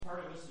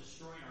what's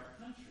destroying our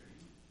country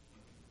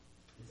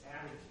is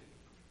attitude.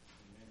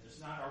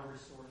 It's not our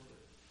resources.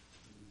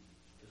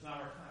 It's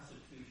not our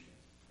Constitution.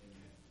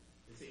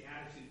 It's the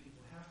attitude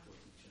people have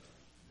towards each other.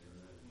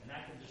 And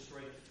that can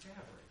destroy the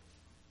fabric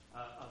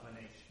of a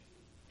nation.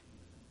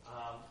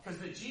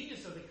 Because the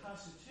genius of the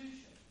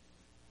Constitution,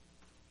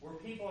 where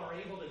people are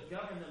able to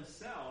govern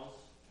themselves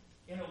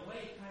in a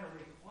way, kind of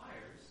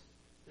requires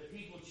that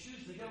people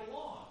choose to get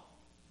along,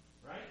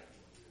 right?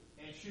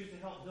 And choose to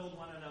help build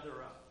one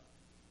another up.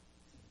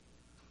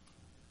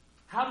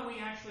 How do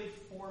we actually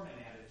form an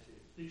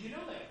attitude? Did you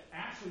know that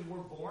actually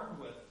we're born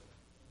with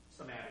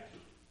some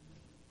attitude?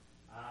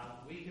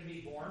 We can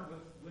be born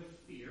with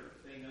fear.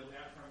 They know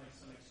that from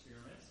some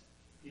experiments.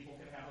 People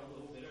can have a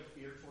little bit of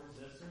fear towards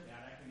this or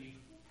that. That can be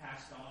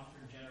passed on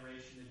from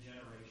generation to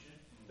generation.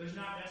 There's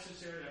not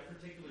necessarily a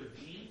particular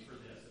gene for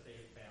this that they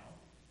have found,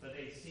 but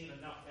they've seen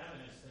enough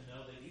evidence to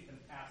know that you can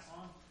pass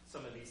on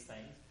some of these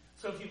things.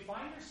 So if you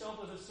find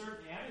yourself with a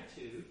certain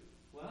attitude,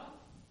 well,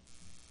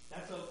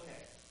 that's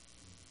okay.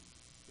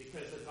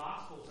 Because the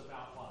gospel's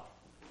about what?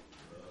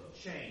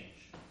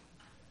 Change.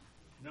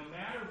 No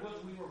matter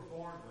what we were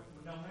born with,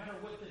 no matter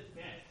what the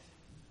bent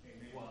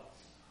was,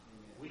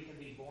 we can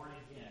be born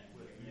again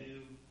with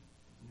new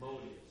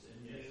motives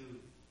and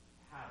new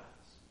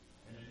habits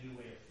and a new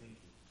way of thinking.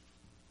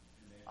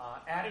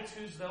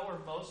 Attitudes, though,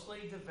 are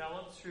mostly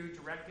developed through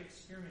direct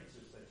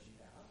experiences that you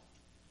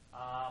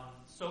have.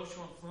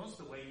 Social influence,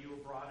 the way you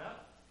were brought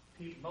up.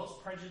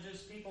 Most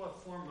prejudiced people have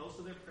formed most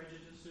of their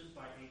prejudices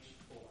by age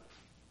 4.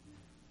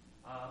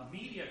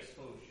 Media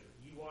exposure.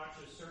 You watch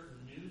a certain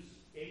news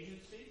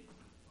agency,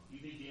 you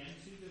begin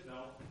to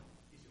develop.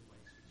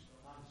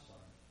 I'm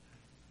sorry.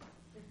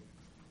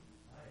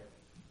 I have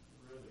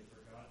really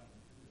forgotten.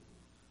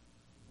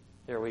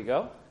 There we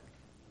go.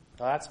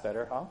 Oh, that's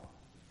better, huh?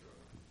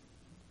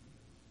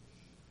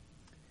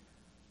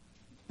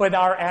 But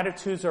our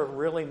attitudes are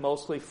really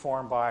mostly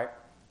formed by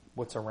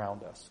what's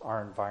around us,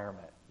 our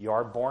environment. You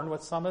are born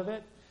with some of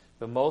it,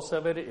 but most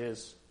of it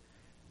is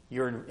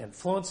your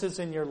influences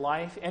in your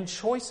life and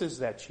choices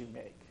that you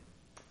make.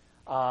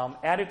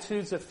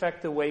 Attitudes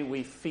affect the way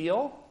we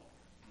feel,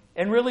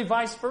 and really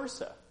vice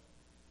versa.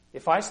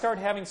 If I start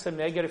having some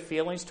negative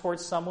feelings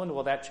towards someone,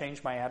 will that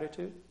change my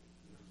attitude?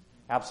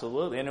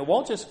 Absolutely. And it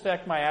won't just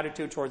affect my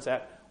attitude towards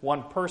that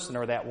one person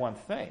or that one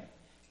thing.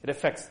 It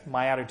affects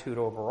my attitude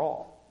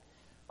overall.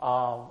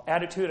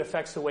 Attitude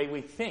affects the way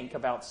we think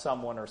about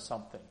someone or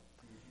something.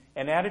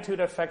 And attitude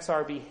affects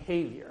our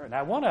behavior. And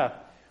I want to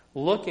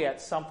look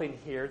at something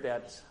here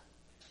that's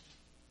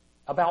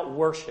about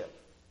worship,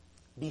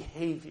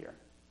 behavior.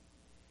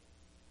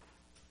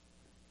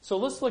 So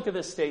let's look at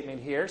this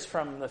statement here. It's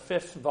from the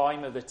 5th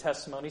volume of the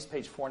Testimonies,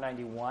 page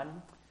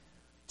 491.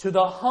 To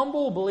the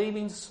humble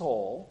believing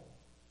soul,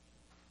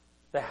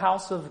 the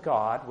house of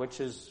God, which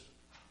is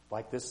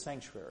like this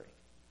sanctuary,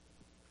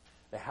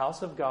 the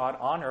house of God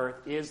on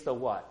earth is the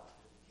what?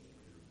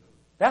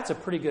 That's a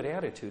pretty good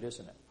attitude,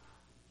 isn't it?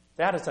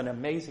 That is an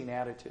amazing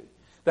attitude.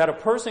 That a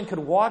person could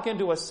walk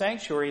into a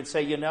sanctuary and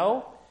say, you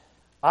know,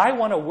 I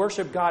want to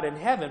worship God in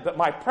heaven, but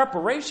my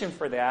preparation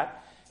for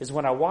that is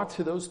when I walk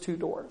through those 2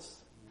 doors.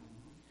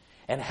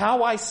 And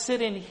how I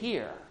sit in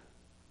here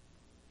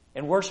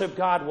and worship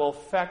God will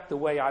affect the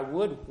way I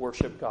would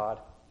worship God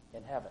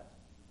in heaven.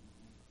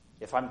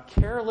 If I'm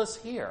careless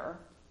here,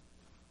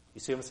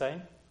 you see what I'm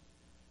saying?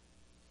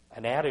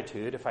 An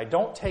attitude, if I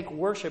don't take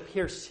worship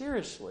here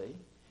seriously,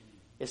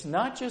 it's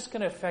not just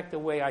going to affect the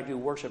way I do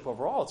worship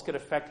overall. It's going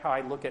to affect how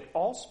I look at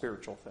all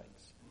spiritual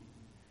things.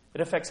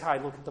 It affects how I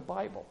look at the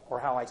Bible or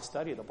how I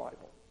study the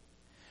Bible.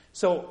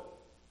 So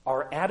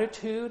our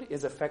attitude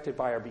is affected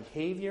by our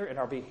behavior, and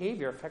our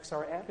behavior affects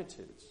our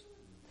attitudes.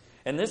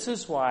 And this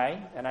is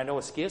why, and I know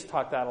Askia's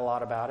talked a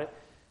lot about it,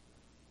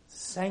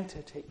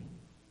 sanctity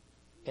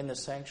in the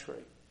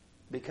sanctuary.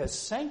 Because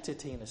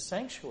sanctity in the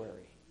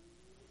sanctuary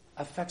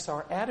affects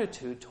our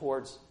attitude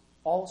towards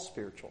all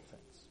spiritual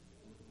things.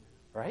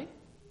 Right?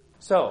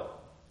 So,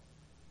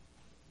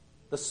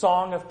 the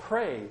song of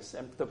praise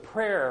and the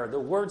prayer, the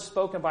words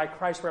spoken by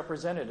Christ's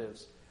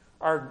representatives,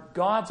 are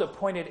God's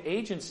appointed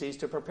agencies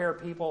to prepare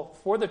people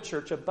for the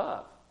church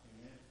above.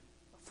 Amen.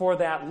 For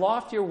that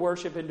loftier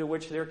worship into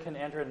which there can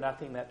enter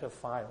nothing that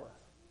defileth.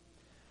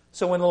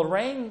 So when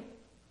Lorraine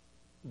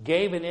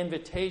gave an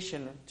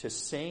invitation to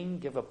sing,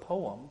 give a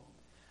poem,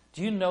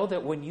 do you know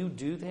that when you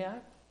do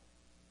that,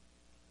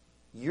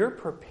 you're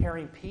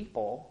preparing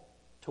people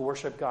to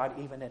worship God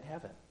even in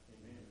heaven?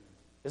 Amen.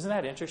 Isn't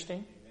that interesting?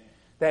 Amen.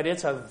 That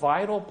it's a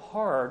vital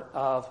part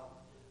of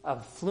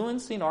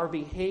influencing our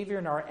behavior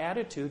and our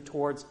attitude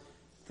towards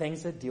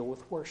things that deal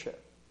with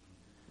worship.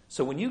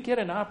 So when you get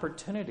an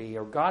opportunity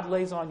or God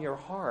lays on your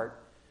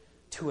heart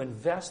to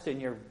invest in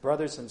your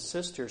brothers and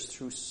sisters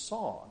through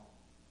song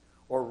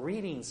or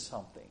reading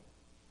something,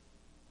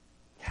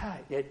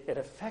 it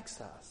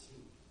affects us.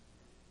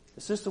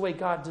 This is the way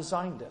God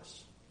designed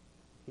us.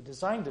 He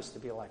designed us to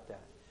be like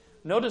that.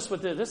 Notice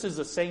this is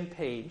the same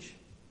page.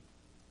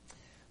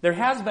 There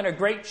has been a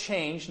great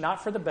change,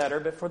 not for the better,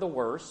 but for the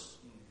worse,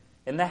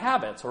 in the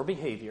habits or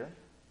behavior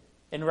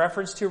in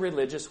reference to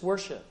religious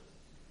worship.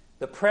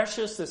 The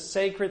precious, the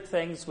sacred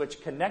things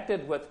which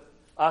connected with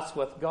us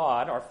with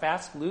God are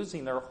fast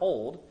losing their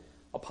hold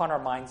upon our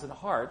minds and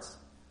hearts,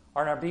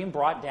 are now being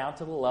brought down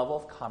to the level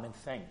of common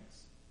things.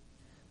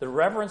 The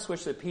reverence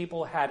which the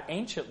people had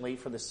anciently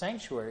for the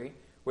sanctuary,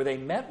 where they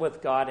met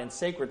with God in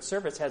sacred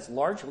service, has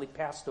largely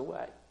passed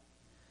away.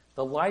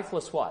 The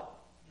lifeless what?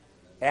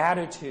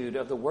 Attitude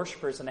of the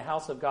worshipers in the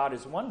house of God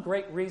is one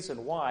great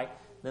reason why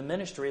the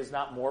ministry is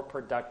not more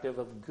productive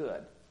of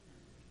good.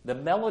 The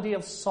melody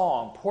of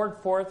song poured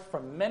forth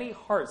from many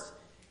hearts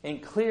in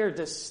clear,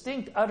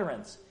 distinct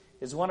utterance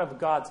is one of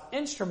God's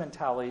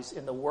instrumentalities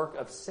in the work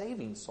of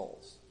saving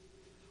souls.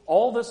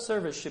 All the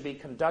service should be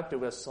conducted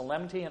with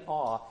solemnity and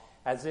awe,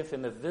 as if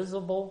in the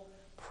visible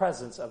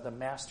presence of the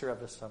Master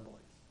of Assemblies.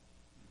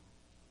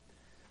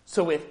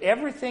 So if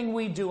everything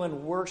we do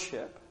in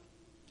worship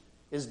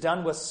is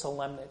done with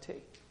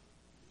solemnity,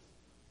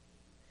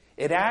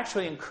 it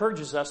actually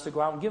encourages us to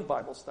go out and give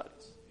Bible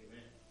studies.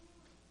 Amen.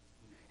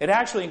 It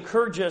actually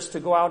encourages us to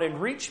go out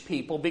and reach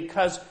people,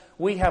 because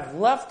we have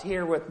left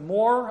here with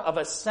more of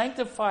a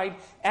sanctified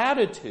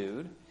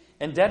attitude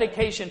and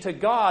dedication to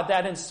God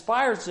that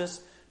inspires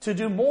us to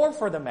do more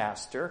for the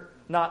Master,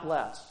 not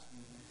less.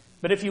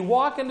 But if you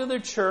walk into the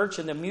church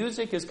and the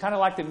music is kind of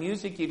like the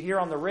music you'd hear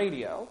on the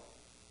radio,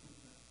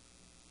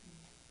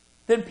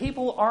 then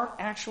people aren't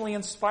actually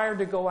inspired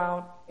to go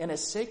out in a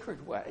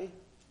sacred way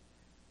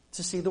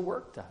to see the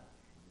work done.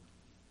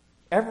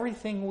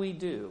 Everything we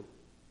do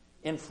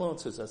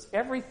influences us.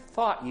 Every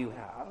thought you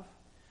have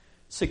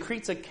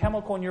secretes a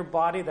chemical in your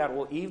body that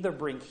will either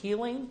bring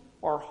healing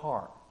or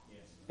harm.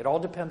 Yes. It all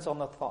depends on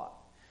the thought.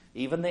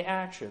 Even the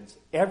actions.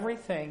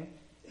 Everything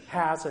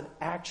has an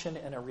action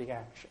and a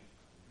reaction.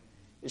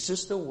 It's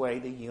just the way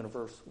the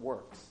universe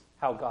works,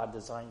 how God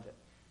designed it.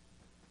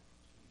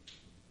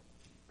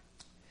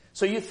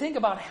 So you think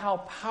about how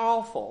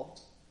powerful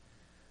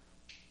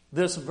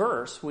this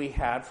verse we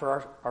had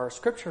for our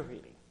scripture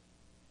reading.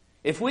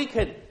 If we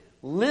could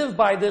live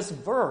by this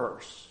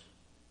verse,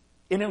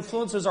 it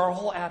influences our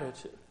whole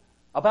attitude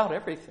about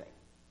everything.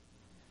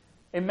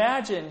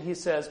 Imagine,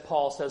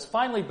 Paul says,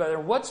 finally,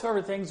 brethren,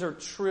 whatsoever things are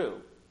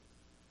true,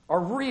 are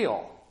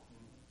real.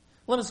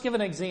 Let us give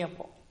an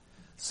example.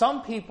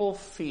 Some people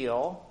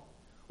feel,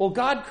 well,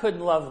 God couldn't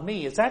love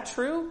me. Is that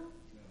true?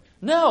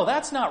 No,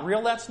 that's not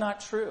real. That's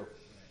not true.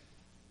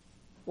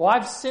 Well,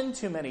 I've sinned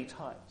too many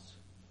times.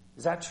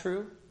 Is that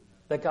true?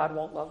 That God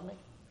won't love me?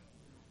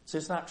 It's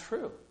just not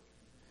true.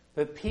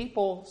 But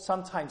people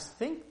sometimes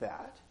think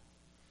that,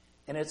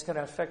 and it's going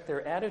to affect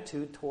their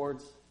attitude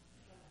towards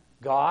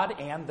God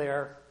and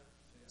their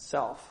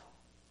self,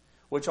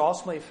 which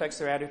ultimately affects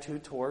their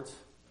attitude towards.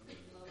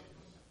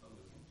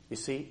 You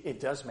see,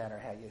 it does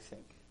matter how you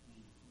think.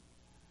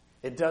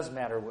 It does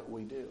matter what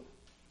we do,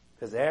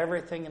 because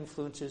everything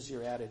influences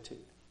your attitude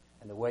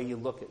and the way you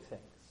look at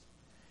things.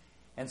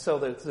 And so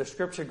the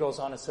scripture goes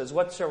on and says,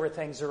 whatsoever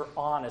things are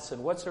honest,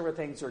 and whatsoever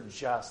things are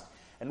just,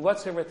 and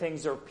whatsoever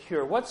things are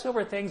pure,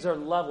 whatsoever things are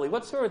lovely,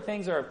 whatsoever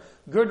things are of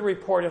good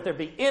report, if there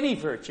be any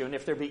virtue, and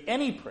if there be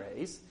any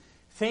praise,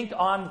 think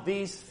on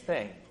these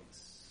things.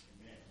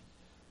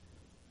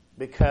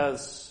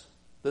 Because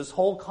this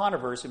whole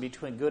controversy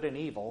between good and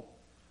evil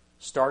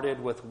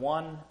started with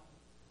one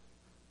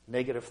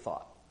negative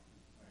thought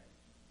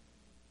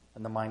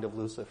in the mind of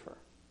Lucifer.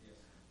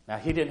 Now,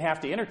 he didn't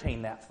have to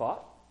entertain that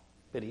thought,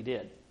 but he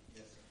did.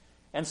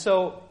 And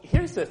so,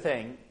 here's the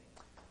thing.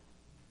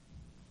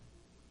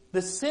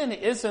 The sin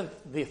isn't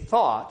the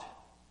thought,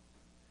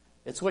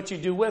 it's what you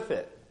do with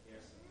it.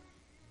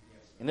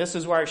 And this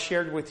is where I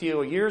shared with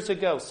you years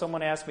ago.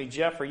 Someone asked me,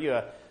 Jeff, are you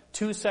a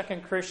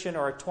 2-second Christian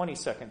or a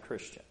 20-second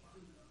Christian?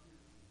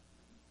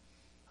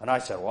 And I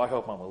said, well, I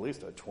hope I'm at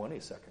least a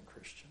 20-second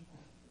Christian.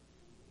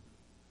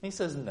 And he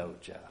says, no,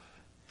 Jeff.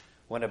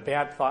 When a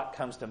bad thought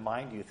comes to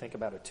mind, do you think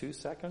about it 2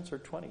 seconds or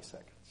 20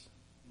 seconds?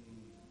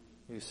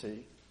 You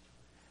see?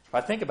 If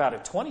I think about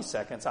it 20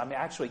 seconds, I'm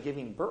actually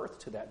giving birth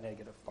to that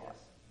negative thought.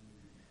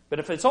 But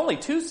if it's only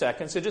 2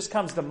 seconds, it just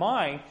comes to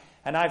mind,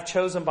 and I've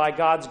chosen by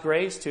God's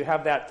grace to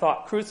have that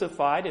thought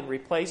crucified and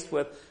replaced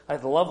with a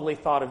lovely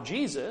thought of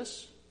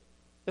Jesus,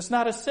 it's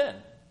not a sin.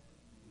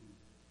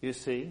 You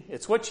see?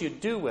 It's what you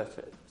do with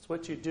it. It's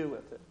what you do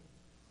with it.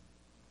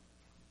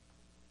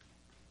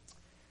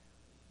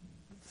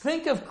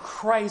 Think of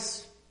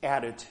Christ's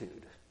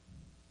attitude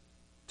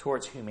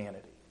towards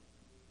humanity.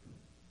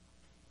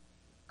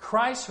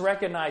 Christ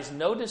recognized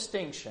no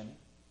distinction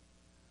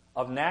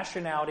of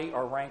nationality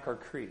or rank or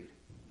creed.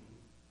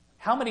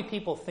 How many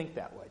people think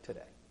that way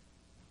today?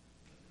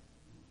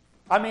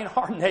 I mean,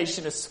 our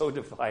nation is so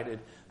divided.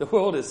 The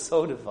world is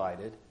so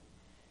divided.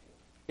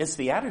 It's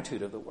the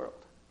attitude of the world.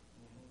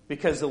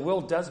 Because the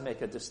world does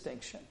make a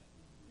distinction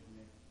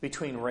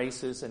between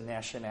races and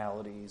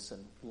nationalities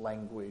and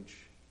language.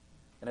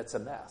 And it's a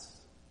mess.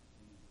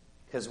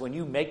 Because when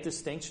you make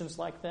distinctions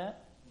like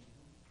that,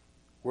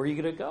 where are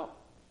you going to go?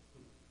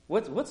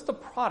 What's the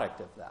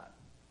product of that?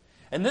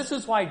 And this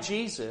is why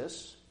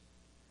Jesus,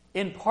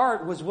 in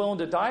part, was willing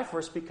to die for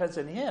us, because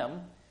in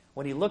him,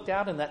 when he looked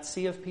out in that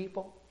sea of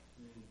people,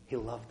 He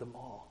loved them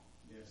all.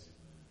 Yes.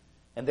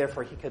 And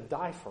therefore he could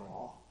die for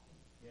all.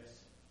 Yes.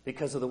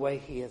 Because of the way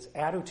his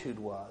attitude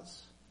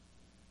was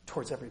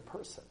towards every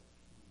person.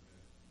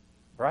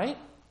 Right?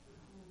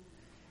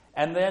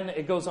 And then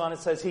it goes on, it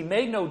says, he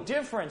made no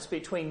difference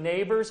between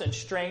neighbors and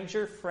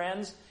strangers,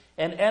 friends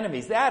and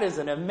enemies. That is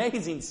an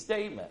amazing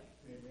statement.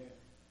 Amen.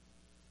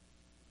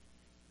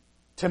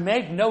 To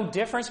make no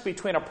difference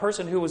between a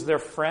person who was their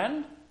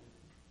friend,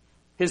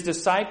 his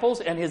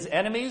disciples, and his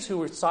enemies who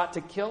were sought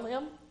to kill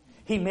him.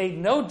 He made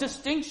no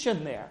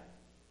distinction there.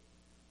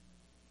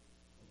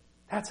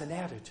 That's an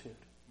attitude.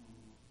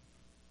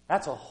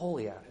 That's a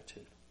holy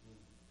attitude.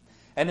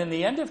 And in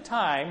the end of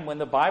time, when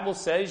the Bible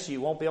says you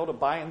won't be able to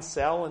buy and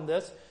sell in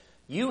this,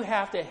 you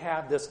have to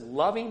have this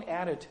loving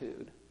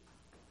attitude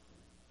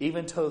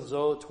even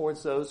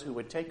towards those who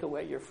would take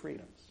away your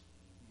freedoms.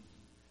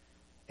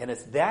 And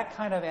it's that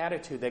kind of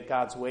attitude that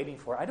God's waiting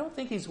for. I don't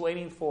think he's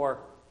waiting for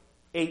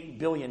 8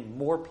 billion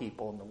more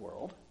people in the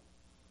world.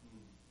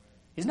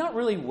 He's not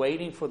really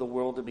waiting for the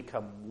world to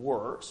become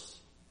worse.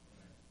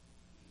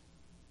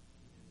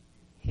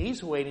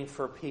 He's waiting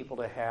for people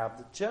to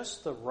have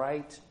just the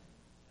right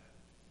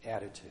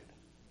attitude.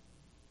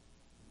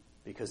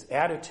 Because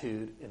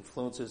attitude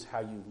influences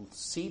how you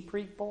see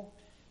people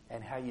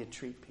and how you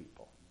treat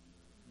people.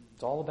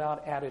 It's all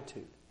about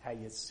attitude, how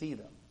you see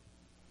them.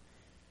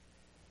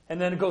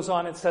 And then it goes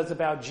on and says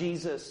about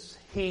Jesus,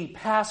 he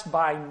passed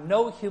by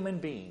no human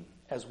being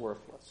as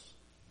worthless,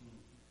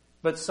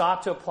 but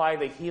sought to apply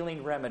the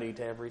healing remedy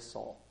to every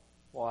soul.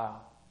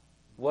 Wow.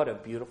 What a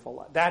beautiful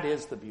life. That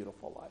is the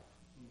beautiful life.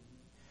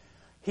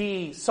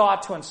 He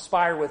sought to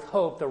inspire with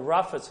hope the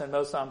roughest and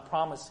most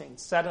unpromising,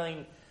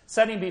 setting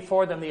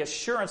before them the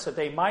assurance that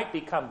they might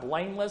become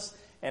blameless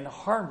and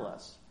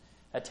harmless,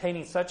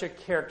 attaining such a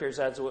character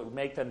as would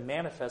make them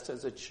manifest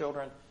as the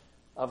children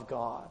of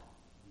God.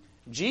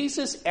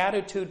 Jesus'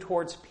 attitude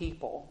towards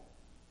people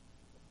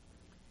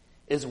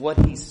is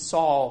what he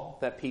saw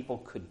that people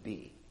could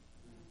be,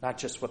 not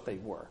just what they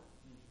were.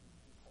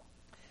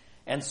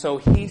 And so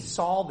he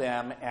saw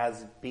them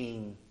as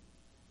being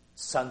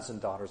sons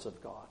and daughters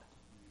of God.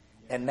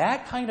 And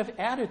that kind of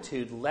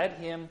attitude led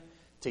him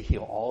to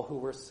heal all who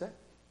were sick.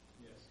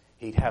 Yes.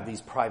 He'd have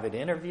these private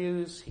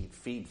interviews. He'd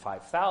feed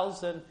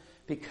 5,000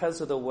 because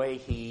of the way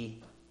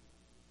he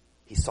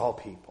saw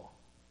people.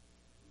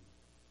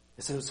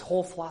 It's his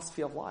whole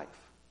philosophy of life.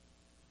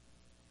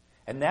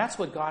 And that's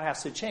what God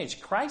has to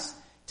change. Christ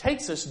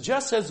takes us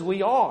just as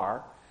we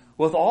are,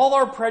 with all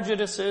our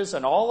prejudices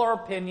and all our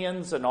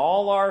opinions and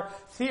all our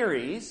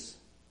theories.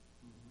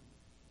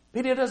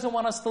 But he doesn't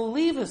want us to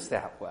leave us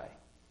that way.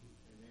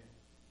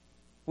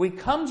 We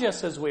come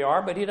just as we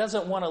are, but he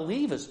doesn't want to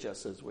leave us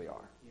just as we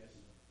are. Yes.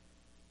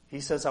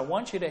 He says, I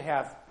want you to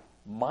have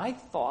my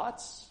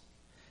thoughts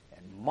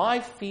and my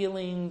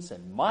feelings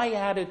and my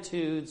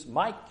attitudes,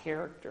 my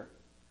character.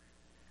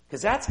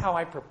 Because that's how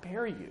I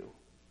prepare you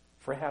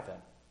for heaven.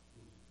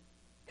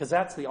 Because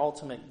that's the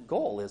ultimate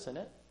goal, isn't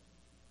it?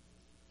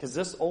 Because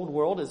this old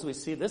world, as we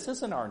see, this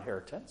isn't our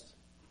inheritance.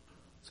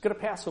 It's going to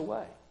pass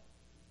away.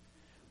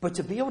 But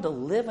to be able to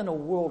live in a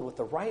world with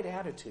the right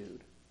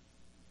attitude,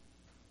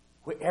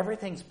 where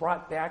everything's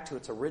brought back to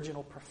its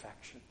original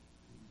perfection.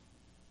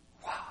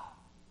 Wow.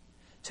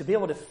 To be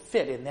able to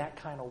fit in that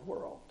kind of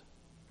world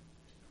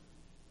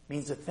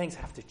means that things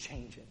have to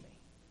change in me.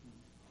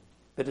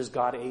 But is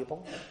God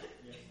able?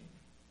 Yes.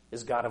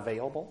 Is God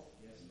available?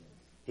 Yes.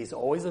 He's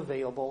always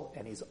available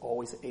and he's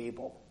always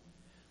able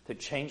to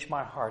change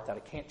my heart that I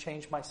can't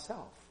change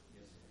myself.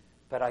 Yes.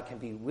 But I can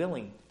be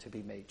willing to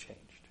be made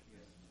changed.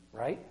 Yes.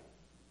 Right?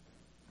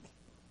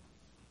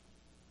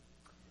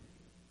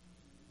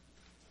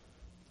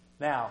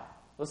 Now,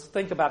 let's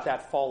think about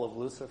that fall of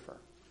Lucifer.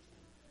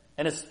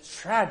 And it's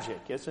tragic,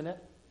 isn't it?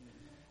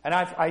 And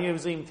I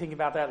was even thinking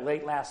about that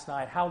late last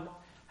night, how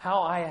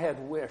I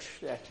had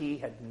wished that he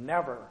had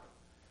never,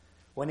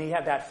 when he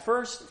had that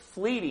first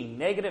fleeting,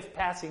 negative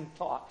passing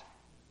thought,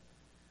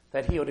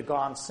 that he would have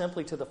gone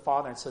simply to the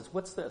Father and says,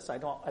 what's this? I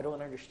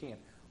don't understand.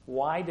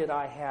 Why did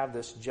I have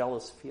this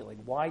jealous feeling?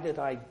 Why did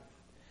I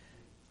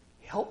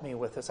help me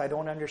with this? I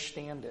don't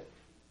understand it.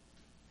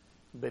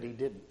 But he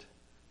didn't.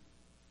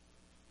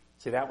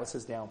 See, that was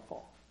his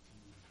downfall.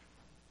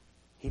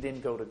 He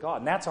didn't go to God.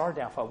 And that's our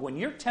downfall. When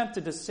you're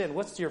tempted to sin,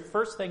 what's your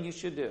first thing you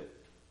should do?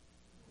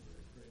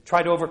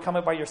 Try to overcome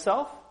it by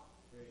yourself?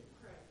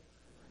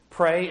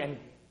 Pray and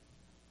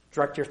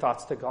direct your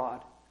thoughts to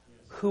God,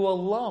 who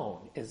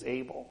alone is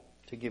able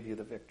to give you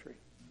the victory.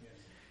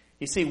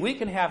 You see, we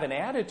can have an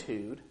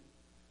attitude,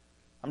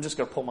 I'm just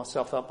going to pull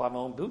myself up by my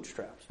own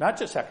bootstraps. Not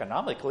just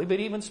economically, but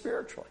even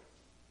spiritually.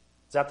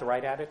 Is that the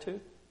right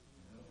attitude?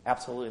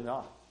 Absolutely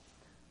not.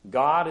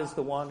 God is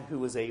the one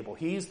who is able.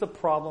 He's the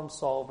problem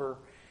solver.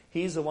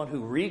 He's the one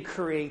who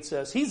recreates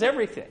us. He's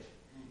everything.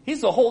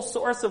 He's the whole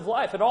source of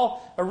life. It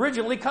all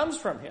originally comes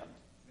from him.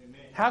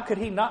 Amen. How could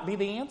he not be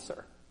the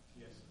answer?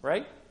 Yes.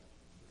 Right?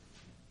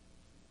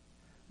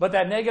 But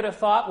that negative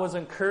thought was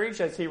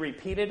encouraged as he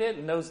repeated it,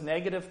 and those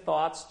negative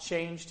thoughts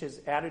changed his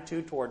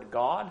attitude toward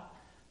God,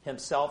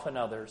 himself and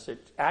others.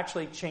 It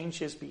actually changed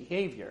his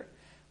behavior.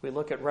 We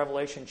look at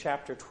Revelation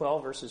chapter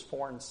 12, verses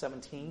 4 and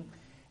 17.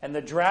 And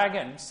the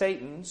dragon,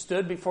 Satan,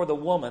 stood before the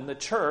woman, the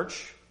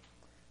church,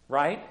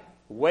 right,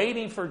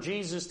 waiting for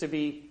Jesus to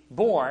be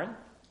born.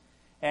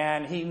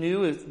 And he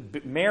knew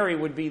Mary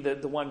would be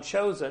the one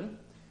chosen,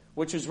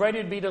 which was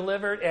ready to be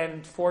delivered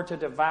and for to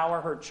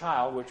devour her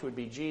child, which would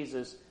be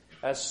Jesus,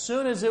 as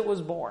soon as it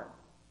was born.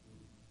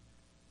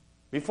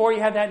 Before he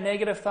had that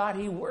negative thought,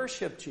 he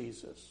worshiped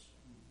Jesus.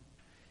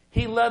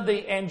 He led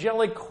the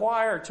angelic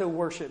choir to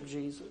worship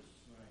Jesus.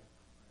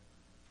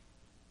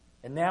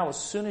 And now, as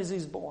soon as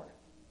he's born,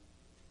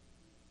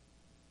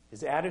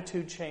 his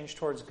attitude changed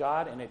towards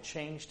God, and it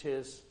changed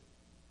his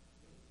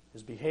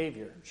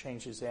behavior,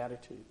 changed his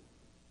attitude.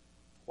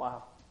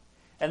 Wow.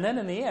 And then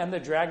in the end, the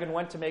dragon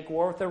went to make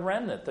war with the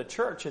remnant, the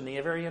church, in the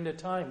very end of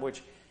time,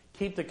 which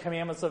keep the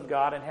commandments of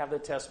God and have the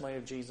testimony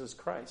of Jesus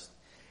Christ.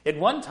 At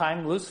one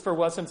time, Lucifer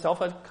was himself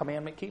a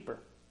commandment keeper.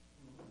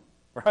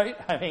 Right?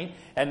 I mean,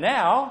 and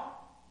now,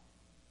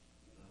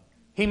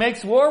 he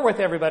makes war with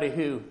everybody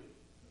who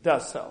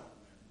does so.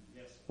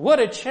 What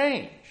a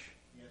change.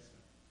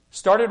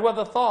 Started with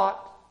a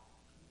thought,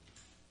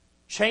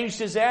 changed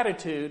his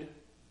attitude,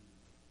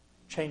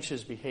 changed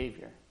his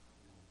behavior.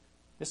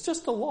 It's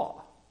just a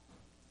law.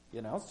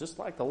 It's just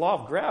like the law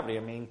of gravity.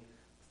 I mean,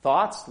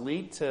 thoughts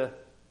lead to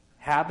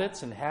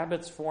habits, and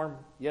habits form,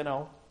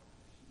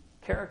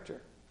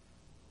 character.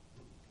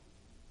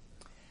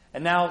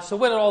 And now, so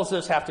what all does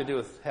this have to do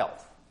with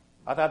health?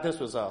 I thought this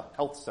was a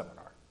health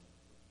seminar.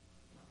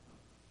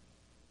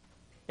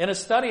 In a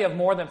study of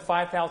more than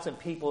 5,000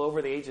 people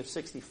over the age of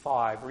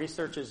 65,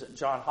 researchers at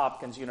Johns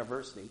Hopkins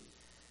University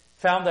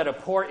found that a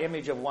poor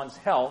image of one's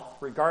health,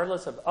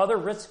 regardless of other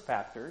risk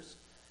factors,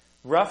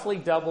 roughly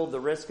doubled the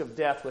risk of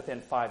death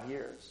within 5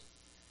 years.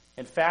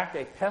 In fact,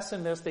 a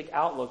pessimistic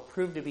outlook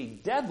proved to be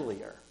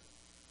deadlier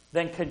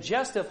than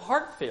congestive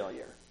heart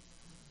failure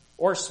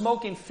or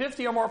smoking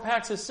 50 or more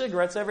packs of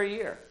cigarettes every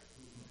year.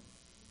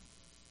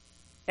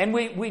 And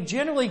we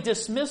generally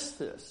dismiss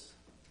this.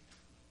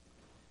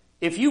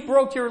 If you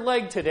broke your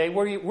leg today,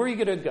 where are you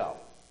going to go?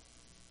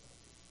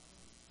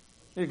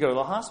 You go to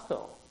the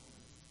hospital.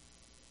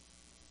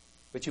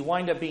 But you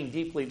wind up being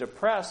deeply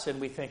depressed,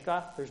 and we think,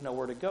 there's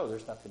nowhere to go.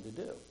 There's nothing to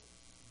do.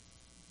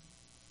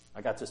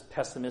 I got this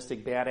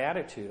pessimistic, bad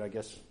attitude. I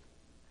guess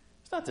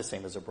it's not the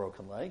same as a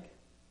broken leg.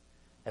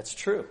 That's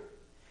true.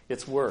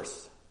 It's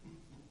worse.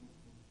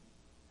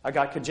 I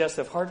got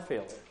congestive heart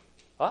failure.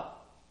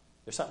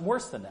 There's something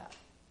worse than that.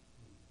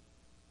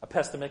 A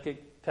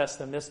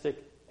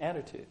pessimistic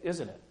attitude,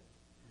 isn't it?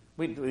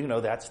 We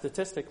know that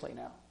statistically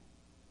now.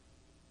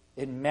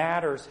 It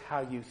matters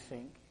how you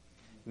think.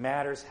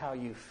 Matters how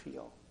you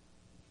feel.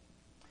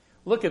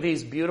 Look at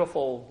these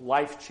beautiful,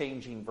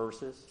 life-changing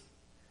verses.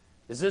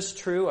 Is this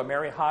true? A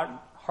merry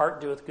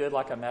heart doeth good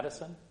like a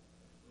medicine,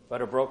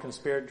 but a broken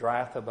spirit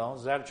drieth the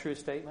bones. Is that a true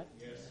statement?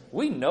 Yes.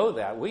 We know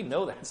that. We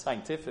know that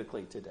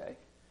scientifically today.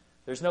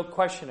 There's no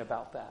question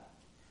about that.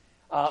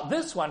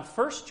 This one,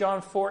 1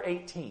 John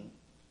 4:18.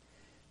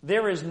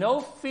 There is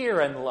no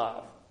fear in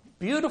love.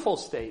 Beautiful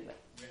statement.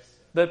 Yes,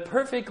 but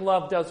perfect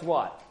love does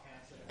what?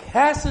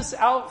 Casteth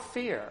out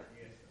fear.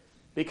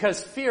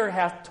 Because fear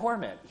hath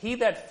torment. He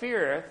that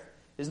feareth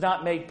is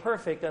not made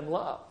perfect in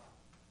love.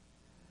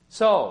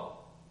 So,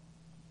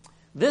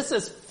 this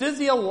is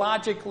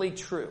physiologically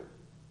true.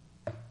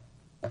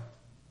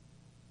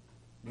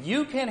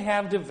 You can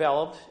have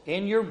developed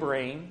in your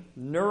brain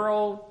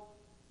neural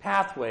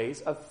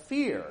pathways of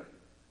fear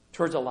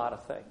towards a lot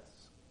of things.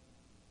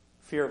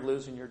 Fear of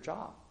losing your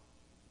job.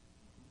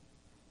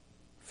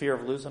 Fear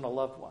of losing a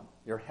loved one.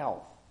 Your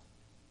health.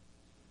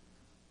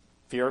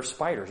 Fear of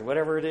spiders,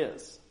 whatever it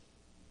is.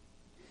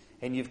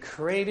 And you've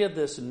created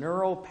this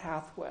neural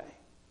pathway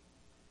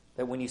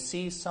that when you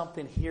see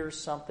something, hear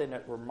something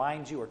that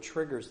reminds you or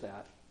triggers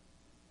that,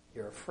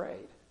 you're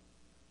afraid.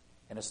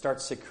 And it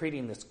starts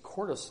secreting this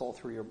cortisol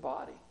through your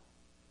body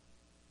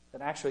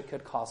that actually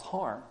could cause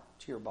harm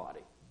to your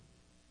body.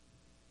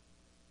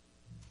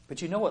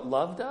 But you know what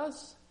love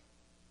does?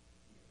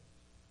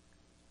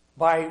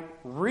 By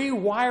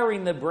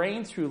rewiring the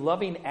brain through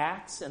loving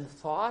acts and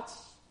thoughts,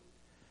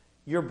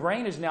 your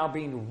brain is now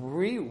being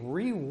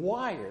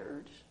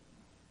rewired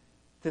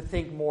to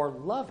think more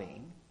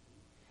loving.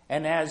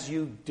 And as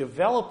you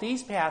develop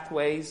these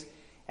pathways,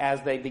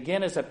 as they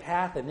begin as a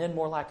path and then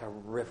more like a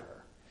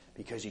river,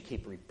 because you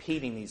keep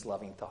repeating these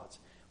loving thoughts,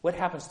 what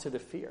happens to the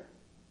fear?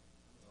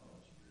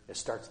 It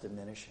starts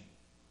diminishing.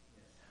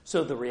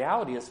 So the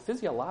reality is,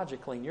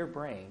 physiologically in your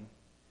brain,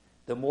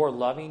 the more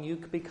loving you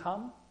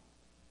become,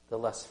 the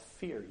less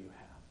fear you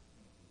have.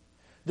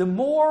 The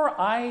more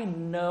I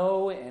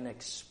know and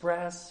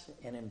express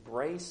and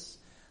embrace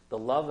the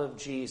love of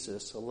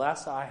Jesus, the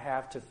less I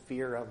have to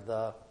fear of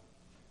the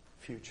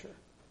future.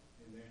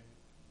 Amen.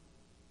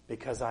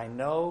 Because I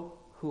know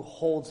who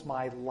holds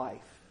my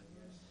life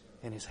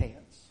in his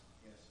hands.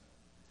 Yes.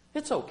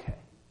 It's okay.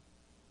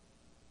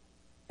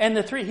 And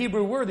the 3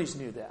 Hebrew worthies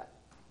knew that.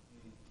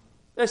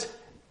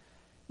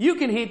 You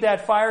can heat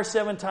that fire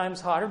 7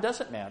 times hotter,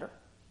 doesn't matter.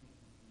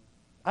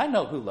 I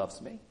know who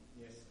loves me.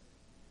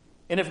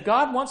 And if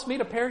God wants me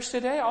to perish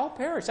today, I'll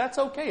perish. That's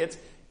okay.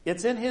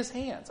 It's in His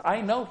hands.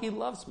 I know He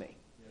loves me.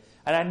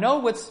 And I know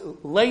what's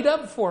laid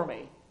up for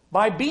me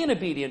by being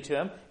obedient to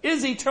Him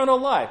is eternal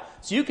life.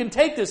 So you can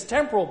take this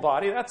temporal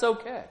body. That's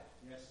okay.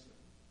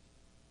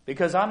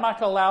 Because I'm not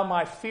going to allow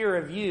my fear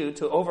of you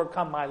to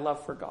overcome my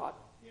love for God.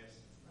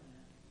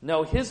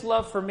 No, His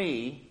love for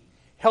me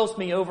helps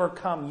me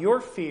overcome your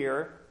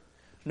fear,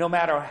 no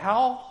matter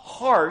how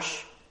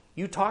harsh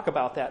you talk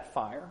about that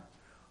fire.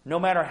 No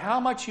matter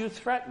how much you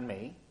threaten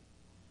me,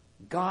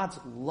 God's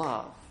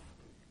love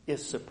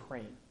is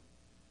supreme.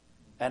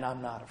 And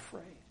I'm not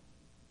afraid.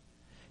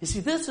 You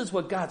see, this is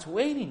what God's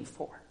waiting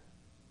for.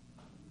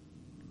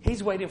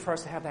 He's waiting for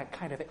us to have that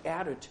kind of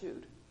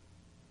attitude.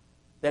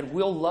 That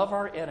we'll love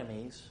our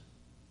enemies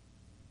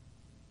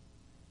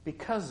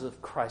because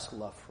of Christ's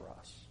love for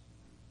us.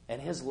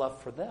 And His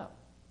love for them.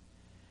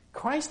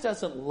 Christ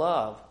doesn't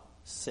love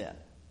sin.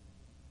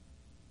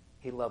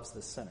 He loves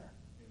the sinner.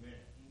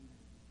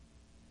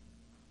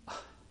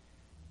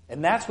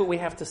 And that's what we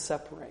have to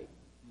separate,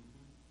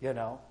 you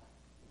know.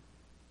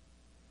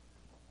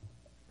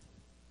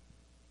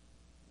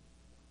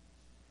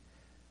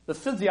 The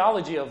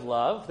physiology of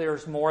love,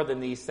 there's more than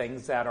these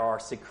things that are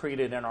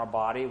secreted in our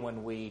body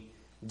when we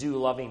do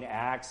loving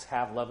acts,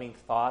 have loving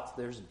thoughts.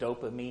 There's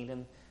dopamine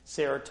and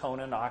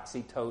serotonin,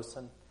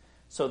 oxytocin.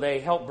 So they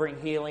help bring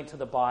healing to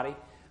the body,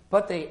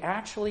 but they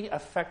actually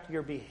affect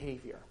your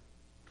behavior.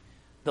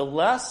 The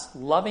less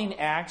loving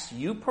acts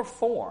you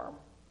perform,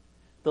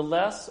 the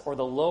less or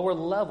the lower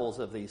levels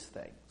of these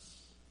things.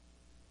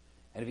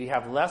 And if you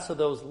have less of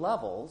those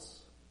levels,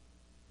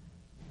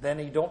 then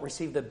you don't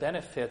receive the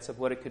benefits of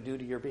what it could do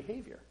to your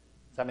behavior.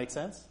 Does that make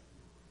sense?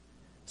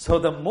 So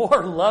the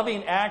more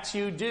loving acts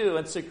you do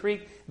and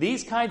secrete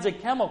these kinds of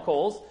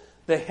chemicals,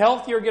 the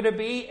healthier you're going to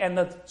be and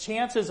the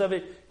chances of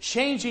it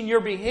changing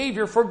your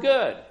behavior for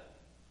good.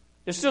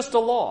 It's just a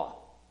law,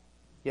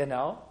 you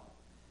know?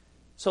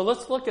 So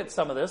let's look at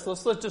some of this.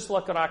 Let's just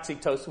look at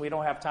oxytocin. We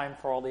don't have time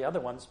for all the other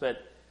ones,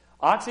 but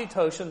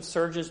oxytocin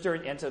surges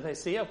during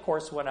intimacy. Of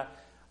course, when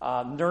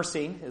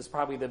nursing is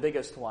probably the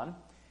biggest one,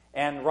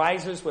 and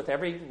rises with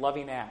every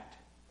loving act.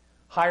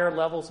 Higher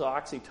levels of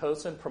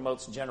oxytocin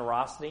promotes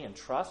generosity and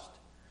trust.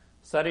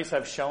 Studies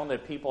have shown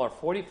that people are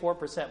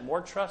 44%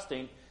 more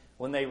trusting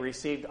when they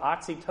received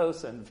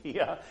oxytocin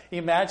via,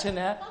 imagine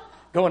that?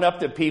 Going up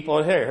to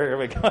people, here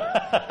we go,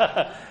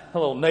 a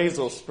little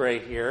nasal spray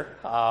here.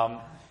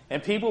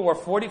 And people were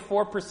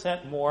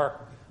 44% more,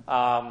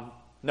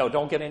 no,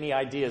 don't get any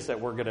ideas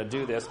that we're going to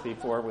do this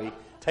before we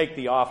take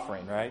the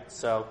offering, right?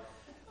 So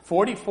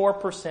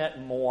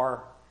 44%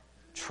 more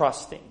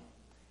trusting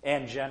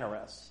and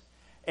generous.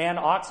 And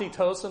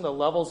oxytocin, the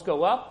levels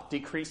go up,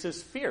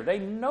 decreases fear. They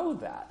know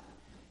that.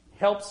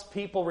 Helps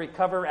people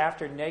recover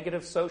after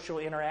negative social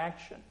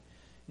interaction.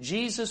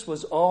 Jesus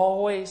was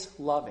always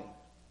loving.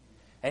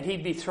 And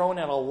he'd be thrown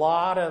in a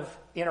lot of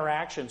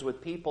interactions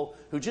with people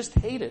who just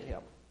hated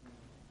him.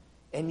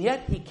 And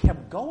yet he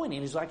kept going,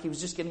 and he's like he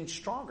was just getting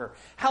stronger.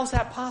 How's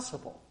that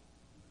possible?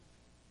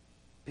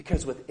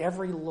 Because with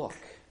every look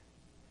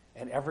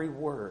and every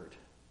word,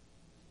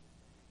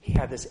 he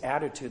had this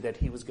attitude that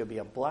he was going to be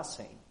a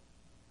blessing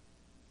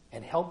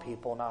and help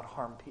people, not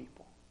harm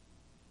people.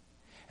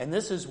 And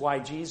this is why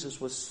Jesus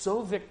was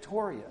so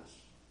victorious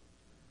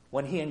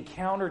when he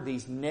encountered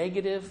these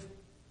negative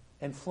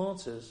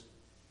influences,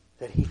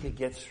 that he could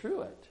get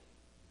through it.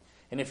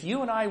 And if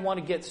you and I want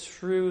to get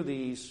through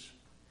these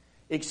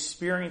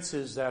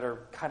experiences that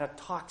are kind of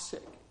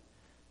toxic,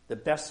 the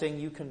best thing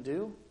you can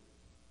do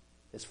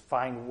is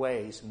find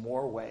ways,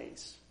 more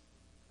ways,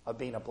 of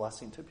being a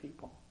blessing to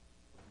people.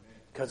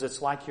 Because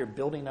it's like you're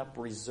building up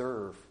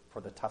reserve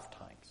for the tough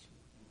times.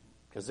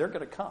 Because they're going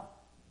to come.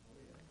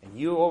 And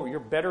you're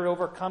better to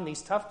overcome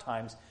these tough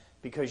times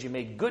because you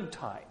make good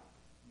time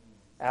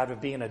out of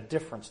being a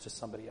difference to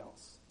somebody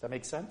else. Does that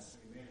make sense?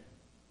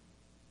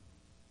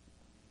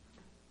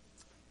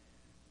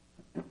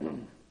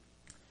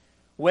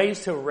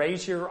 Ways to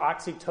raise your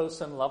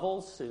oxytocin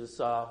levels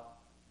is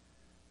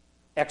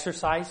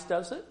exercise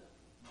does it.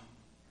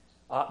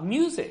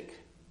 Music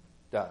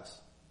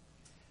does.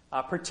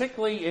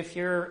 Particularly if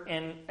you're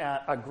in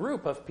a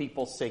group of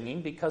people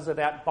singing because of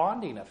that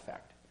bonding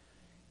effect.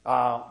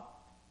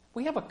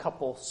 We have a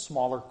couple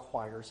smaller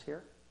choirs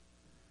here.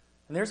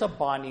 And there's a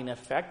bonding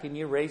effect, and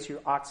you raise your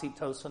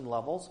oxytocin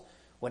levels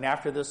when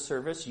after this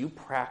service you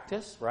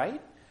practice,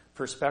 right?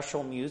 For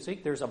special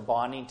music, there's a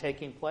bonding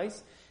taking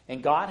place.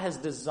 And God has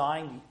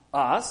designed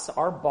us,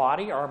 our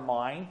body, our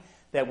mind,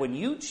 that when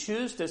you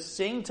choose to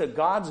sing to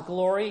God's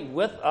glory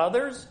with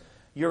others,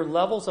 your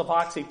levels of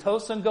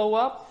oxytocin go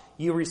up,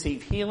 you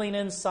receive healing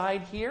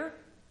inside here,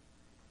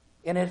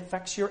 and it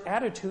affects your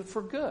attitude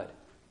for good.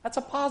 That's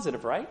a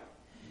positive, right?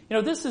 You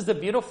know, this is the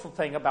beautiful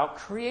thing about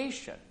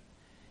creation.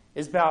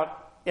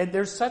 And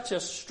there's such a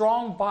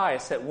strong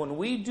bias that when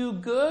we do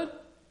good,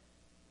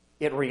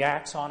 it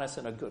reacts on us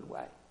in a good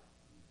way.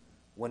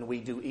 When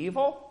we do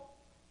evil,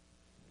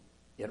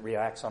 it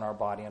reacts on our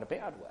body in a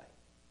bad way.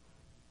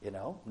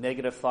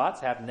 Negative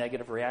thoughts have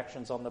negative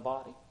reactions on the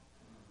body.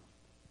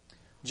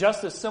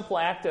 Just a simple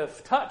act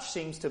of touch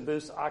seems to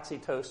boost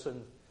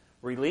oxytocin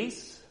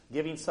release.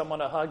 Giving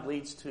someone a hug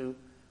leads to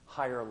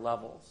higher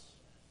levels.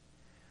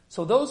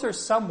 So those are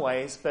some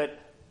ways, but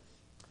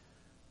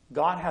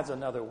God has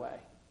another way.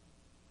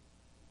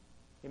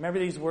 You remember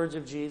these words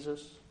of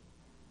Jesus?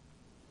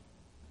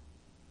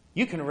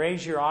 You can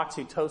raise your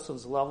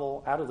oxytocin's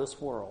level out of this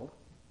world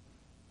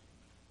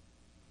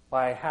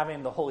by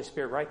having the Holy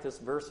Spirit write this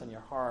verse in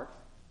your heart.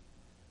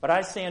 But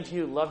I say unto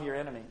you, love your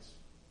enemies.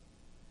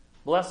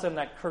 Bless them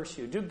that curse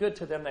you. Do good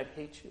to them that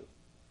hate you.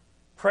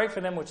 Pray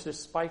for them which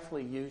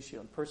despitefully use you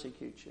and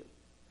persecute you.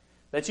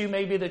 That you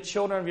may be the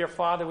children of your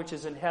Father which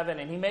is in heaven,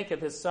 and he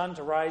maketh his sun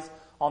to rise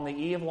on the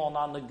evil and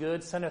on the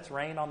good, sendeth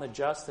rain on the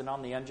just and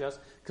on the unjust.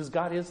 Because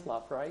God is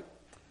love, right?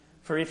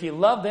 For if you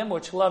love them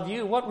which love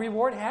you, what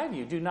reward have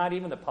you? Do not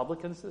even the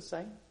publicans the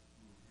same?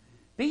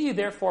 Be ye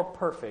therefore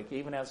perfect,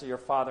 even as your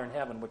Father in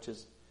heaven, which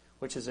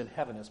is in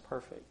heaven, is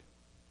perfect.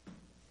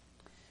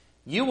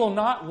 You will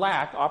not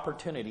lack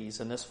opportunities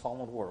in this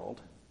fallen world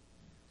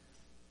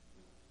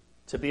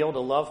to be able to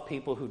love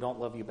people who don't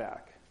love you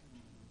back.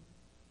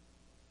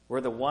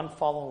 We're the one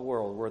fallen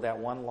world. We're that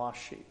one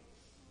lost sheep.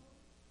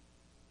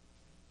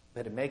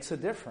 But it makes a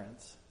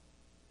difference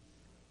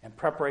in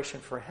preparation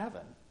for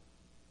heaven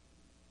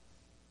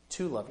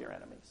to love your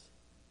enemies.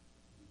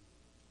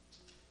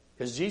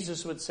 Because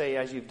Jesus would say,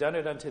 as you've done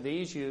it unto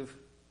these,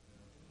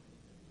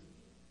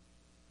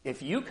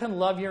 if you can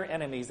love your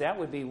enemies, that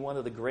would be one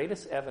of the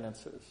greatest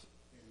evidences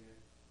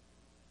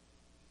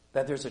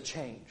that there's a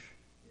change.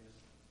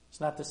 It's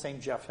not the same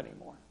Jeff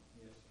anymore.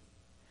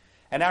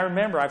 And I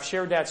remember, I've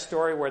shared that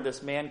story where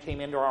this man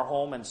came into our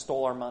home and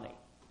stole our money.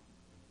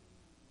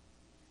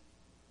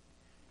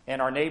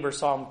 And our neighbor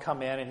saw him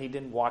come in, and he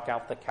didn't walk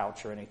out the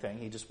couch or anything.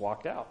 He just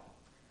walked out.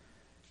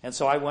 And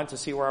so I went to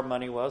see where our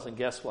money was, and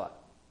guess what?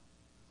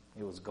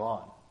 It was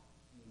gone.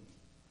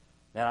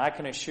 And I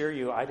can assure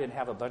you, I didn't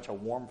have a bunch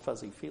of warm,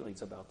 fuzzy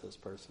feelings about this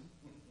person.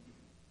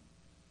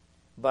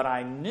 But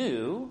I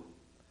knew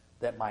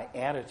that my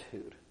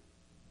attitude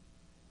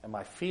and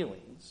my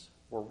feelings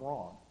were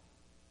wrong.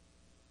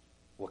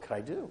 What could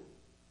I do?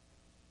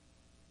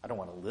 I don't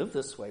want to live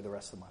this way the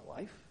rest of my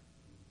life.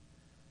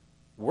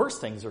 Worse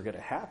things are going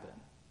to happen.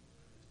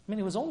 I mean,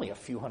 it was only a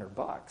few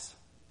 $100.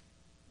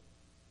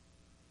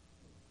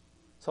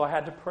 So I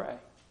had to pray.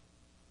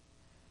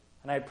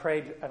 And I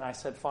prayed and I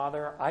said,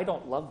 Father, I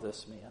don't love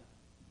this man.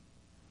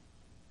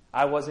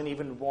 I wasn't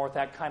even born with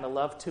that kind of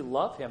love to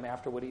love him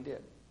after what he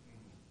did.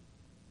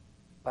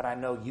 But I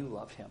know you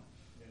love him.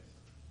 Yes.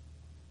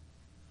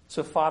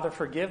 So, Father,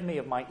 forgive me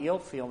of my ill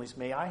feelings.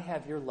 May I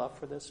have your love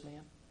for this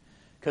man?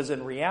 Because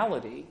in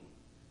reality,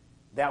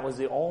 that was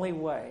the only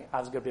way I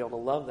was going to be able to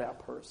love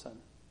that person.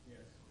 Yes.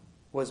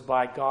 Was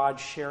by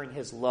God sharing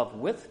his love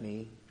with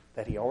me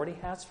that he already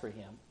has for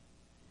him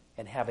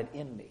and have it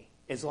in me.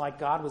 It's like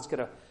God was going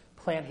to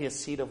plant his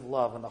seed of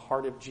love in the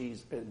heart of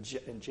Jesus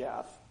and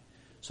Jeff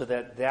so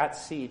that that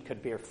seed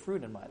could bear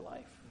fruit in my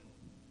life.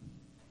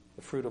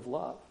 The fruit of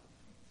love.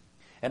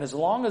 And as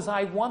long as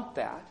I want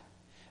that,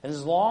 and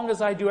as long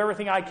as I do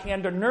everything I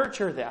can to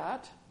nurture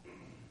that,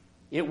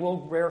 it will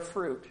bear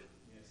fruit.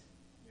 Yes.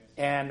 Yes.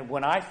 And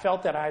when I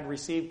felt that I had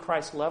received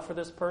Christ's love for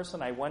this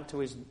person, I went to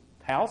his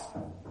house,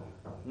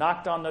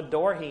 knocked on the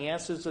door, he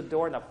answers the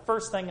door, and the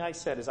first thing I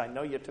said is, I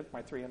know you took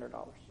my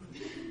 $300.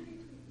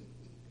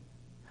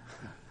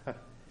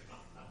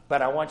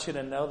 But I want you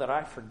to know that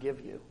I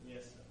forgive you.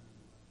 Yes,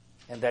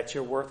 and that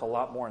you're worth a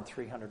lot more than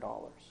 $300.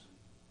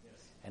 Yes.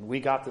 And we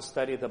got to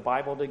study the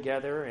Bible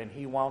together, and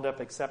he wound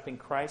up accepting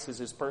Christ as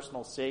his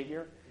personal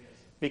Savior. Yes.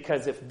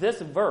 Because if this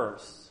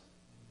verse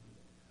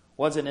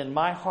wasn't in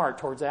my heart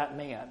towards that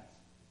man,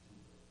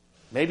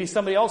 maybe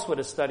somebody else would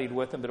have studied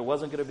with him, but it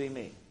wasn't going to be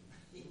me.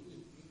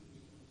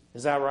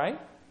 Is that right?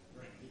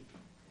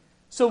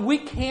 So we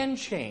can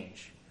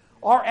change.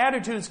 Our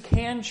attitudes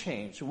can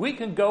change. We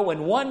can go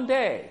in one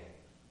day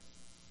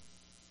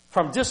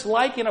from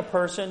disliking a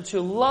person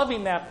to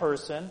loving that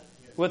person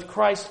with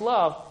Christ's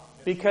love,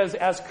 because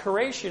as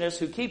creationists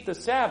who keep the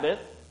Sabbath,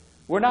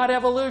 we're not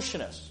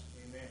evolutionists.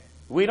 Amen.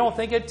 We don't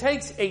think it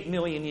takes 8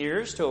 million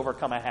years to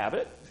overcome a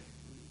habit.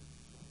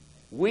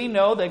 We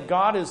know that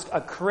God is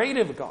a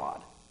creative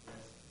God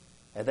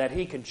and that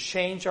he can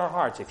change our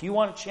hearts. If you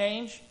want to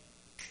change,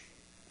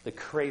 the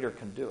Creator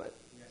can do it.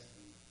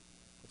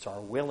 It's our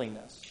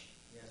willingness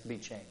to be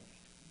changed.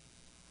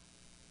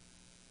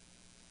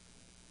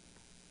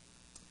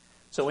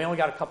 So we only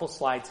got a couple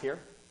slides here.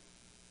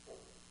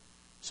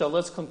 So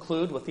let's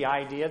conclude with the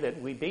idea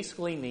that we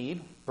basically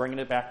need, bringing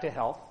it back to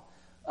health,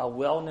 a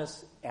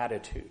wellness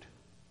attitude.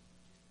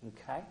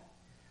 Okay?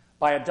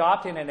 By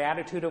adopting an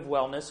attitude of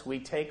wellness, we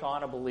take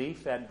on a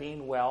belief that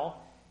being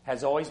well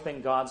has always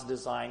been God's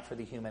design for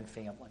the human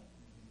family.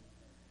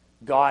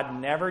 God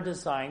never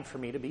designed for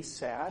me to be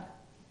sad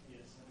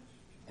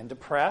and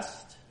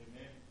depressed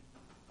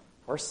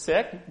or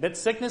sick. But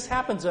sickness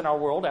happens in our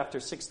world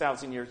after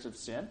 6,000 years of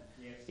sin.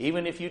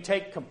 Even if you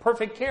take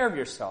perfect care of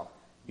yourself,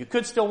 you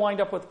could still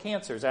wind up with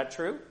cancer. Is that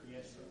true?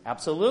 Yes, sir.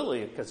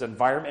 Absolutely, because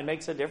environment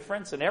makes a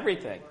difference in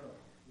everything,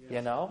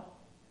 you know.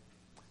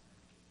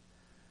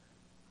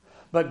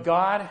 But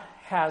God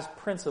has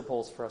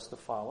principles for us to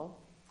follow.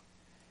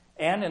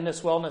 And in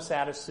this wellness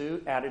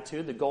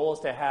attitude, the goal is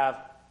to have,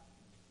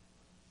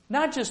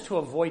 not just to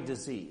avoid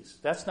disease.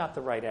 That's not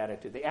the right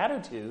attitude. The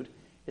attitude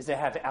is to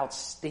have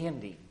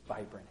outstanding,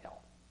 vibrant health.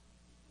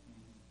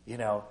 You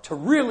know, to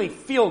really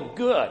feel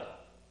good.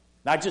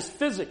 Not just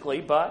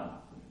physically, but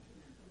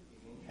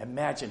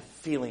imagine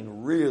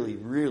feeling really,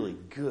 really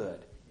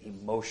good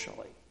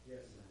emotionally.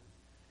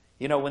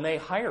 You know, when they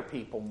hire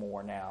people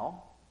more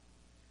now,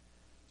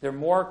 they're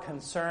more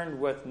concerned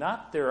with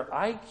not their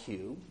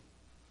IQ,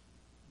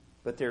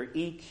 but their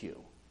EQ.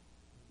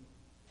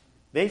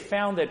 They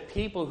found that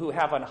people who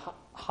have a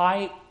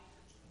high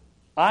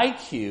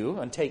IQ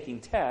on taking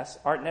tests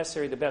aren't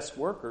necessarily the best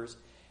workers,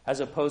 as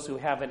opposed to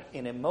having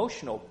an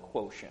emotional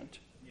quotient,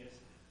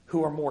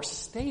 who are more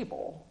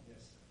stable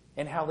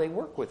in how they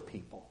work with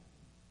people.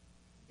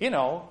 You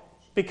know,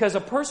 because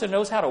a person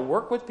knows how to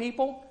work with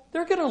people,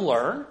 they're going to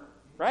learn,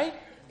 right?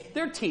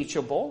 They're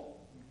teachable.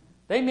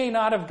 They may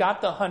not have got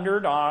the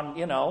 100 on,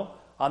 you know,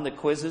 on the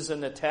quizzes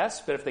and the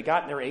tests, but if they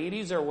got in their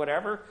 80s or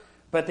whatever,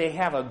 but they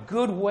have a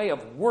good way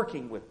of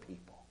working with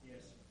people.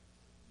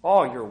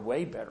 Oh, you're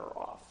way better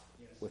off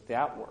with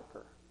that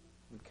worker.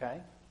 Okay?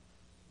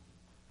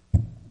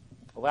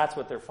 Well, that's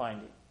what they're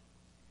finding.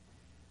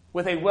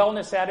 With a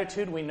wellness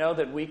attitude, we know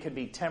that we could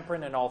be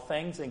temperate in all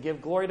things and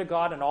give glory to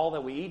God in all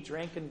that we eat,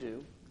 drink, and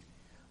do.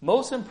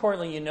 Most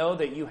importantly, you know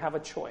that you have a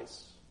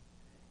choice.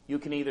 You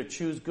can either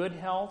choose good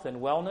health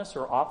and wellness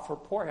or opt for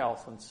poor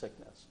health and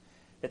sickness.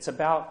 It's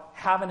about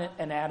having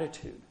an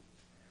attitude.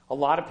 A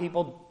lot of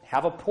people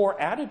have a poor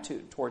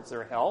attitude towards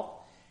their health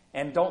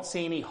and don't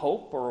see any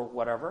hope or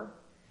whatever.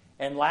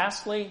 And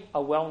lastly, a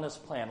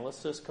wellness plan.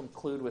 Let's just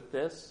conclude with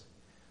this.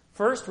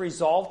 First,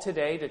 resolve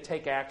today to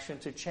take action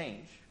to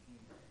change.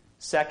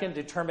 Second,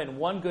 determine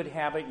one good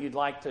habit you'd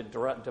like to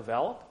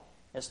develop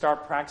and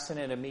start practicing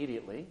it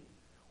immediately.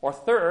 Or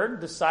third,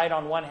 decide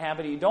on one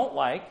habit you don't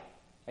like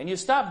and you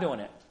stop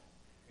doing it.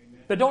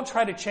 Amen. But don't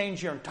try to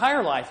change your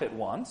entire life at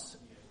once.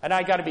 And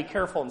I got to be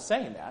careful in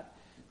saying that.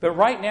 But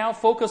right now,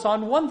 focus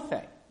on one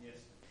thing. Yes.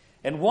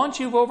 And once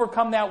you've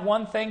overcome that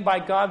one thing by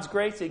God's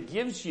grace, it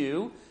gives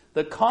you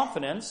the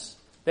confidence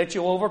that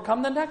you'll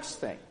overcome the next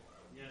thing.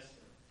 Yes.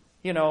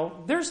 You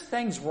know, there's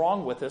things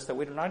wrong with us that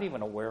we're not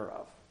even aware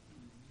of.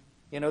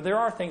 You know, there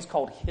are things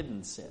called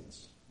hidden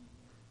sins.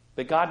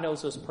 But God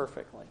knows us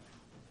perfectly.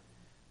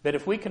 But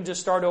if we can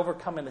just start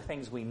overcoming the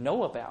things we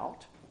know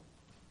about,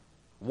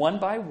 one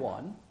by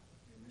one,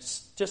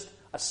 just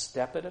a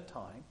step at a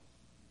time,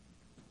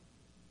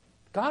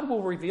 God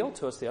will reveal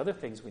to us the other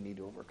things we need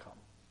to overcome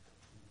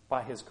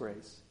by His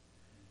grace.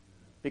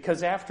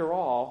 Because after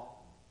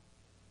all,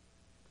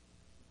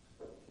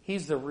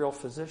 He's the real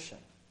physician.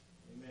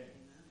 Amen.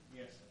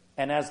 Yes.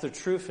 And as the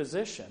true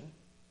physician,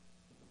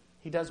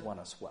 He does want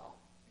us well.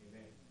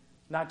 Amen.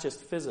 Not just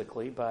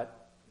physically,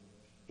 but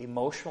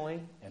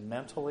emotionally and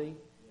mentally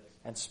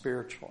and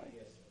spiritually.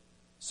 Yes.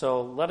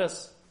 So let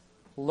us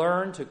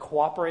learn to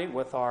cooperate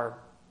with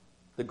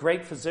the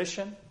great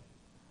physician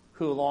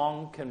who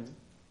alone can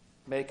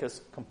make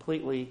us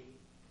completely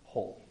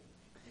whole.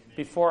 Amen.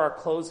 Before our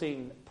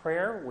closing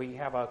prayer, we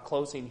have a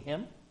closing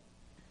hymn,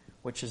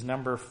 which is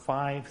number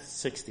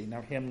 560.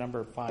 Now, hymn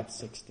number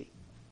 560.